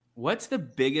What's the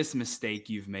biggest mistake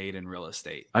you've made in real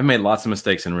estate? I've made lots of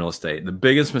mistakes in real estate. The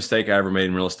biggest mistake I ever made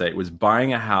in real estate was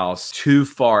buying a house too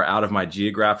far out of my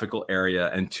geographical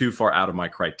area and too far out of my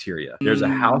criteria. There's a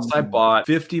house I bought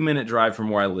 50-minute drive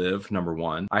from where I live, number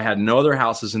one. I had no other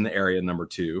houses in the area, number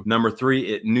two. Number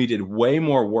three, it needed way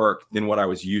more work than what I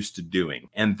was used to doing.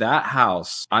 And that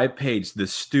house, I paid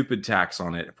this stupid tax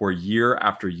on it for year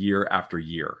after year after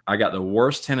year. I got the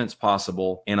worst tenants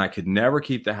possible, and I could never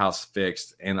keep the house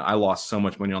fixed. And I lost so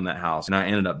much money on that house, and I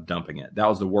ended up dumping it. That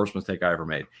was the worst mistake I ever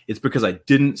made. It's because I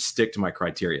didn't stick to my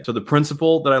criteria. So the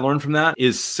principle that I learned from that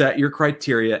is set your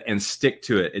criteria and stick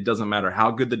to it. It doesn't matter how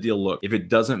good the deal looks. If it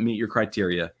doesn't meet your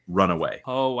criteria, run away.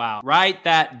 Oh, wow. Write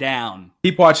that down.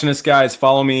 Keep watching this, guys.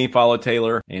 Follow me, follow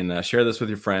Taylor, and share this with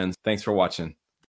your friends. Thanks for watching.